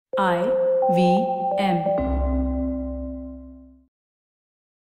IVM.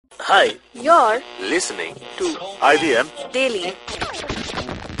 Hi, You're listening to IVM. daily.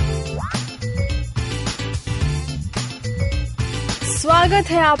 स्वागत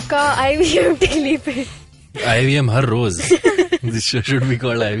है आपका IVM डेली पे. IVM हर रोज. This show should be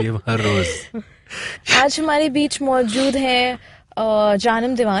called IVM हर रोज. आज हमारे बीच मौजूद है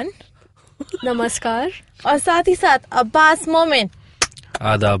जानम दीवान. नमस्कार. और साथ ही साथ अब्बास मोमिन.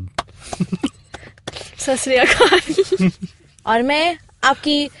 आदाब. सत श्री अकाल. और मैं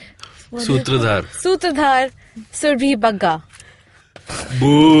आपकी सूत्रधार Surabhi Bagga.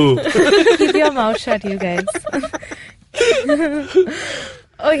 Boo. Keep your mouth shut, you guys.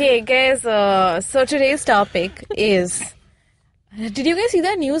 Okay, guys, so today's topic is... Did you guys see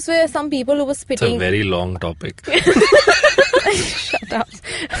that news where some people who were It's spitting... a very long topic. Shut up.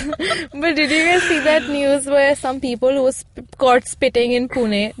 But did you guys see that news where some people who were caught spitting in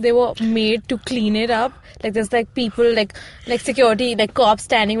Pune, they were made to clean it up? Like there's like people, like security, like cops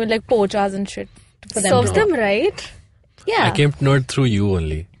standing with like pochas and shit for them. Serves them right? Yeah. I came to know it through you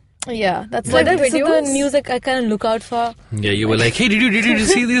only. Yeah, that's Were like there so the videos? news like, I kind of look out for. Yeah, you were like, hey, did you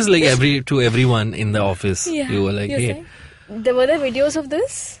see this? Like to everyone in the office. Yeah. You were like, You're hey. saying? Were there videos of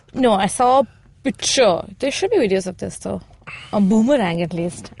this? No, I saw a picture. There should be videos of this though. A boomerang at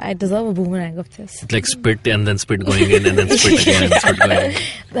least. I deserve a boomerang of this. It's like spit and then spit going in and then spit again and spit going in.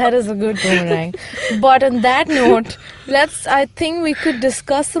 That is a good boomerang. But on that note, I think we could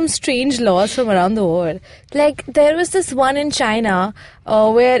discuss some strange laws from around the world. Like, there was this one in China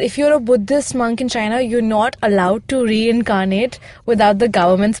where if you're a Buddhist monk in China, you're not allowed to reincarnate without the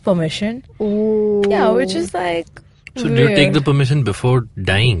government's permission. Oh. Yeah, which is like So do you take the permission before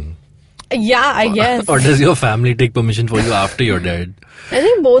dying? Yeah, I guess. Or does your family take permission for you after you're dead? I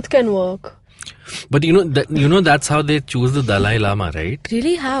think both can work. But that's how they choose the Dalai Lama, right?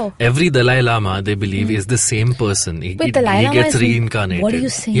 Really? How? Every Dalai Lama, they believe, is the same person. But Dalai he Lama gets is... reincarnated. What are you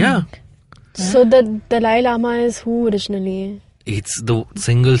saying? Yeah. So the Dalai Lama is who originally? It's the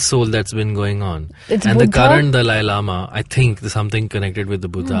single soul that's been going on. It's and Buddha? the current Dalai Lama, I think there's something connected with the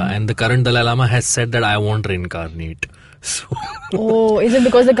Buddha. And the current Dalai Lama has said that I won't reincarnate. So Oh, is it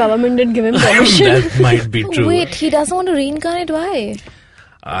because the government didn't give him permission? that might be true. Wait, he doesn't want to reincarnate? Why?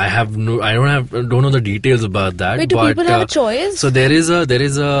 I don't know the details about that. Wait, do but, people have a choice? So there is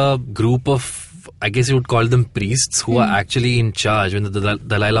a group of, I guess you would call them priests, who are actually in charge. When the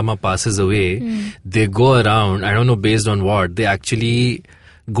Dalai Lama passes away, they go around, I don't know based on what, they actually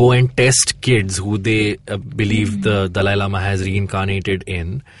go and test kids who they believe the Dalai Lama has reincarnated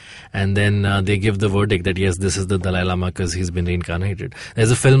in. And then they give the verdict that yes, this is the Dalai Lama because he's been reincarnated.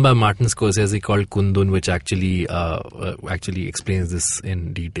 There's a film by Martin Scorsese called Kundun, which actually explains this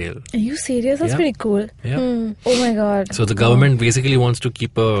in detail. Are you serious? That's Yeah. pretty cool. Yeah. Oh my god. So the government basically wants to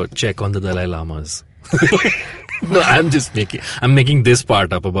keep a check on the Dalai Lamas. No, I'm making this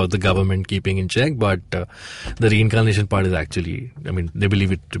part up about the government keeping in check, but the reincarnation part is actually, they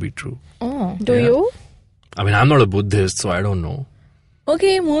believe it to be true. Oh. Do you? I'm not a Buddhist, so I don't know.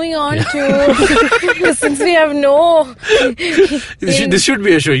 Okay, moving on to... Since we have no... This should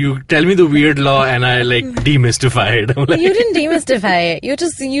be a show. You tell me the weird law and I demystify it. I'm like, You didn't demystify it. You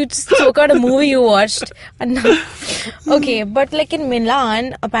just spoke out a movie you watched. Okay, but like in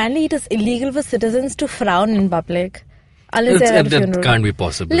Milan, apparently it is illegal for citizens to frown in public. Unless they're at a funeral. that can't be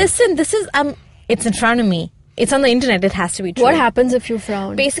possible. Listen, this is... it's in front of me. It's on the internet. It has to be true. What happens if you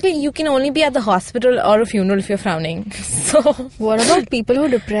frown? Basically, you can only be at the hospital or a funeral if you're frowning. So... What about people who are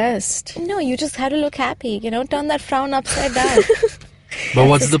depressed? No, you just have to look happy. Turn that frown upside down. But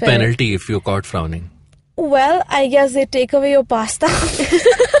what's the spirit. penalty if you're caught frowning? Well, I guess they take away your pasta.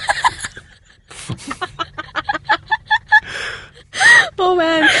 Oh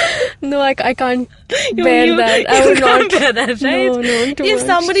man, no, I can't bear that. I would not bear that, right? No, too If much.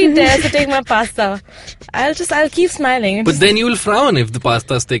 somebody dares to take my pasta, I'll keep smiling. But then you will frown if the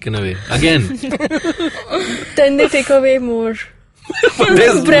pasta is taken away. Again. Then they take away more.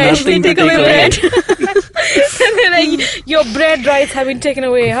 There's bread. nothing They to take take away away. bread. And they're like, your bread rights have been taken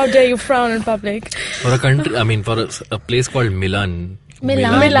away. How dare you frown in public? For a country, for a place called Milan.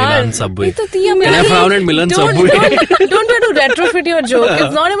 Milan. Milan subway. Ye to tiya Can I Milan. frown at Milan Don't subway? try to retrofit your joke.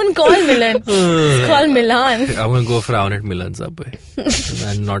 It's not even called Milan. It's called Milan. I'm going to go frown at Milan subway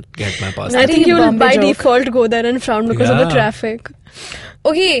and not get my pasta. I think it's you'll Bombay by joke. default go there and frown because of the Yeah. traffic.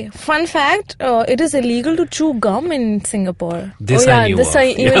 Okay, fun fact, it is illegal to chew gum in Singapore. This I knew of.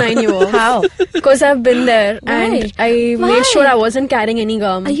 Even I knew of. How? Because I've been there and Why? I Why? made sure I wasn't carrying any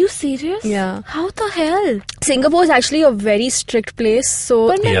gum. Are you serious? Yeah. How the hell? Singapore is actually a very strict place, so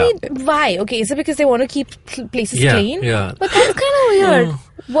But Yeah. maybe, why? Okay, is it because they want to keep places Yeah, clean? yeah. But that's kind of weird.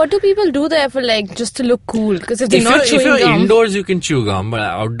 What do people do there for like, just to look cool? Because if they're If not you're, chewing gum... indoors, you can chew gum, but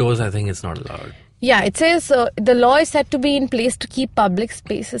outdoors, I think it's not allowed. Yeah, it says the law is said to be in place to keep public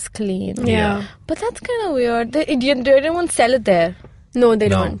spaces clean. yeah. But that's kind of weird. They don't sell it there. No, they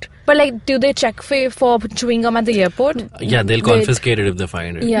No. don't. But like, do they check for chewing gum at the airport? Yeah, they'll confiscate it if they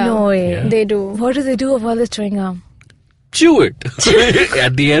find it. Yeah. No way. Yeah. They do. What do they do with all this chewing gum? Chew it.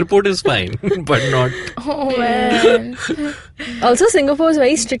 At the airport is fine, but not. Oh man. Also, Singapore is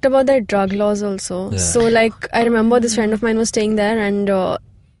very strict about their drug laws also. Yeah. So, like, I remember this friend of mine was staying there and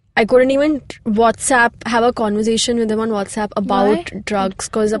I couldn't even have a conversation with them on WhatsApp about drugs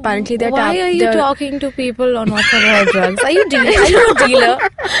because apparently they're Why are you they're- talking to people on WhatsApp about drugs? Are you a dealer?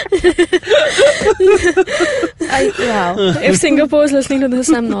 Wow. If Singapore is listening to this,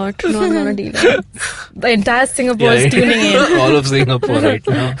 I'm not. No, I'm not a dealer. The entire Singapore is tuning in. All of Singapore right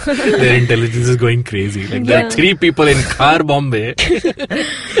now. Their intelligence is going crazy. Like there are 3 people in car Bombay.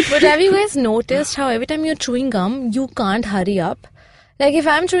 But have you guys noticed how every time you're chewing gum, you can't hurry up? Like if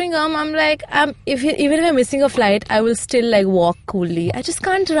I'm chewing gum, I'm like, even if I'm missing a flight, I will still like walk coolly. I just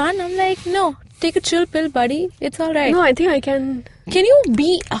can't run. I'm like, no, take a chill pill, buddy. It's all right. No, I think I can. Can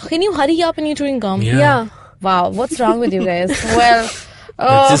you hurry up when you're chewing gum? Yeah. Wow, what's wrong with you guys? Well,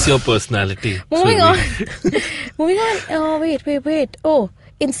 That's just your personality. moving Surely. on. Moving on. Oh, wait. Oh,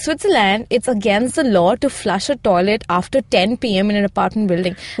 in Switzerland, it's against the law to flush a toilet after 10 p.m. in an apartment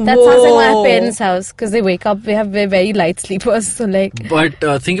building. That sounds like my Whoa. parents' house because they wake up. We're very light sleepers. So like, But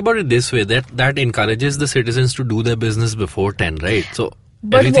think about it this way: that encourages the citizens to do their business before 10, right? So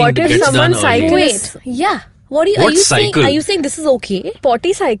But everything what if gets someone done early. cycles? wait, yeah. What are What you saying? cycle? Are you saying this is okay?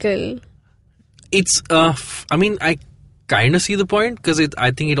 Potty cycle. It's I mean, I kind of see the point because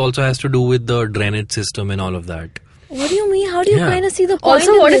I think it also has to do with the drainage system and all of that. What do you mean? How do you Yeah. kind of see the point?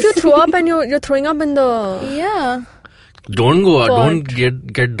 Also, in what if you this? throw up and you're throwing up in the... Yeah. Don't go out. Pot. Don't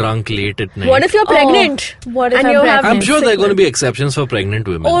get drunk late at night. What if you're pregnant? What if and I'm you pregnant? have I'm sure there are sickness? going to be exceptions for pregnant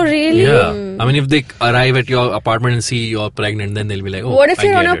women. Oh, really? Yeah. I mean, if they arrive at your apartment and see you're pregnant, then they'll be like, oh, What if I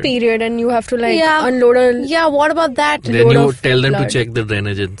you're on get a it. period and you have to like Yeah. unload a... Yeah, what about that? Then load you of tell them blood. to check the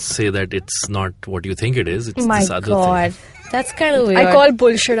drainage and say that it's not what you think it is. It's My this other God. thing. That's kind of weird. I call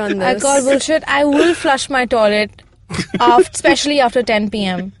bullshit on this. I call bullshit. I will flush my toilet, especially after 10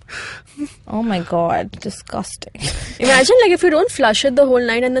 p.m. Oh my God, disgusting. Imagine like if you don't flush it the whole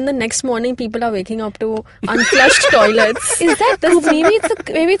night and then the next morning people are waking up to unflushed toilets. Is that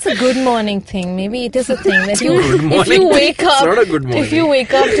maybe it's a good morning thing? Maybe it is a thing that you Good if morning you thing. wake It's up not a good morning. if you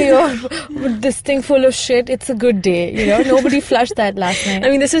wake up to your this thing full of shit, it's a good day. You know, nobody flushed that last night. I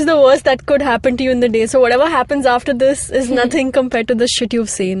mean, this is the worst that could happen to you in the day. So whatever happens after this is nothing compared to the shit you've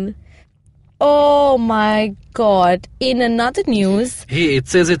seen. Oh my God! In another news, Hey, it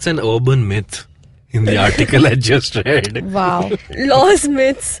says it's an urban myth in the article I just read. wow. Laws,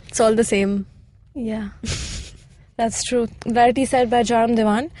 myths, it's all the same. Yeah, that's true. Rightly said by Jaram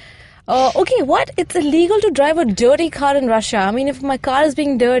Devan. Okay, what? It's illegal to drive a dirty car in Russia. I mean, if my car is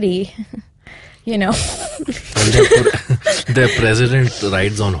being dirty, you know. Their president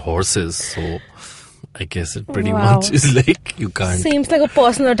rides on horses, so I guess it pretty Wow. much is like you can't. Seems like a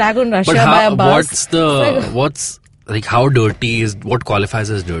personal attack on Russia But by a bus. how dirty is what qualifies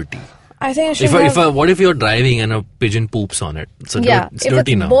as dirty? I think I should What if you're driving and a pigeon poops on it? So yeah, it's if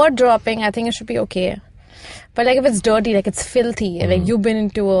dirty it's now. bird dropping, I think it should be okay. But like if it's dirty, like it's filthy, like you've been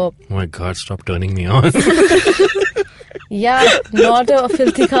into a Oh my God! Stop turning me on. not a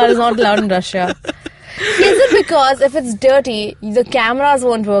filthy car is not allowed in Russia. Is it because if it's dirty, the cameras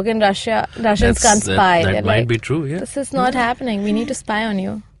won't work in Russia? Russians can't spy. That They're might like, be true. Yeah. this is not happening. We need to spy on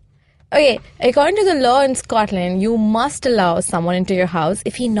you. Okay, according to the law in Scotland, you must allow someone into your house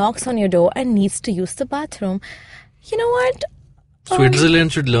if he knocks on your door and needs to use the bathroom. You know what?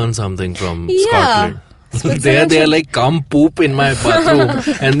 Switzerland should learn something from Yeah. Scotland. Switzerland they're should- like, come poop in my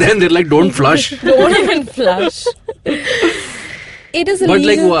bathroom, and then they're like, don't flush. Don't even flush. It is But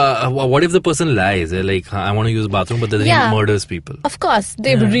illegal. like, what if the person lies? They're like, I want to use bathroom, but then Yeah. he murders people. Of course,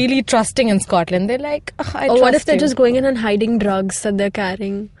 they're really trusting in Scotland. They're like, I Or what if trust they're you. just going in and hiding drugs that they're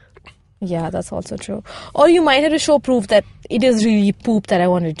carrying? Yeah, that's also true. Or you might have to show proof that it is really poop that I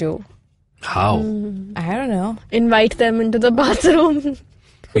want to do. How? I don't know. Invite them into the bathroom.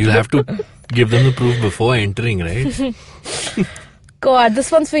 You'll have to give them the proof before entering, right? God,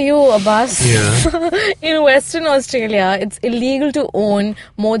 this one's for you, Abbas. Yeah. In Western Australia, it's illegal to own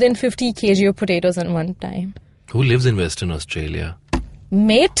more than 50 kg of potatoes at one time. Who lives in Western Australia?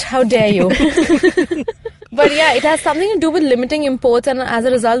 Mate, how dare you? But yeah, it has something to do with limiting imports, and as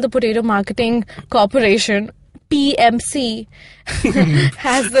a result, the Potato Marketing Corporation, PMC,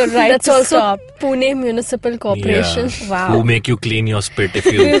 has the right That's to also stop. Pune Municipal Corporation. Yeah. Wow. Who make you clean your spit if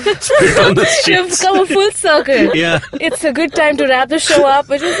you spit on the We've streets. come a full circle. Yeah. It's a good time to wrap the show up.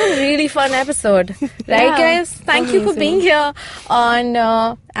 It was a really fun episode. Right, Yeah. guys? Thank you for Amazing. being here on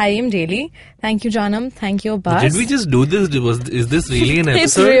IVM Daily. Thank you, Janam. Thank you, Abbas. Did we just do this? Is this really an episode?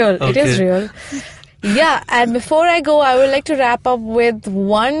 It's real. Okay. It is real. Yeah, and before I go, I would like to wrap up with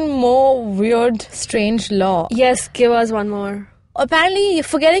one more weird, strange law. Yes, give us one more. Apparently,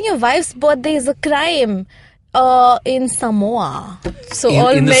 forgetting your wife's birthday is a crime in Samoa. So In- all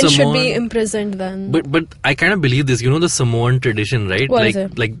in the men should Samoan- be imprisoned then. But I kind of believe this. You know the Samoan tradition, right? What like is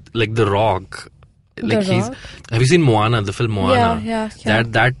it? like The Rock. Like The he's. Rock? Have you seen Moana? The film Moana. Yeah.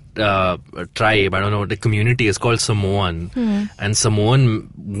 That tribe, I don't know, the community is called Samoan, and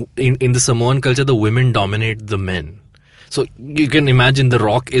Samoan in the Samoan culture, the women dominate the men. So you can imagine The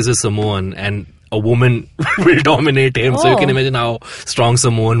Rock is a Samoan and a woman will dominate him. So you can Oh. imagine how strong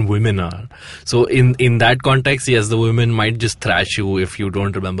Samoan women are. So in that context, yes, the women might just thrash you if you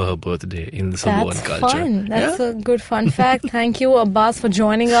don't remember her birthday in the Samoan That's culture. fun. That's Yeah? a good fun fact. Thank you, Abbas, for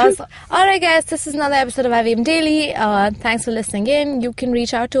joining us. All right, guys, this is another episode of IVM Daily. Thanks for listening in. You can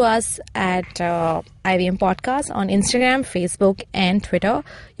reach out to us at IVM Podcast on Instagram, Facebook, and Twitter.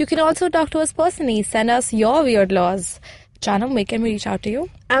 You can also talk to us personally. Send us your weird laws. Janam, where can we reach out to you?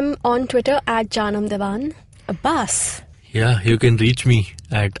 I'm on Twitter at Janam Devan. Abbas. Yeah, you can reach me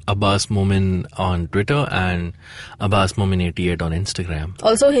at Abbas Momin on Twitter and Abbas Momin88 on Instagram.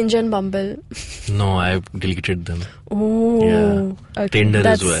 Also Hinge and Bumble. No, I've deleted them. Oh. Yeah. Okay, Tinder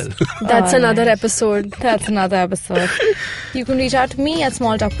as that's- well. That's All another right. episode. That's another episode. You can reach out to me at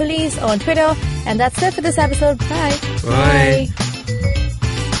Small Talk Police on Twitter. And that's it for this episode. Bye. Bye.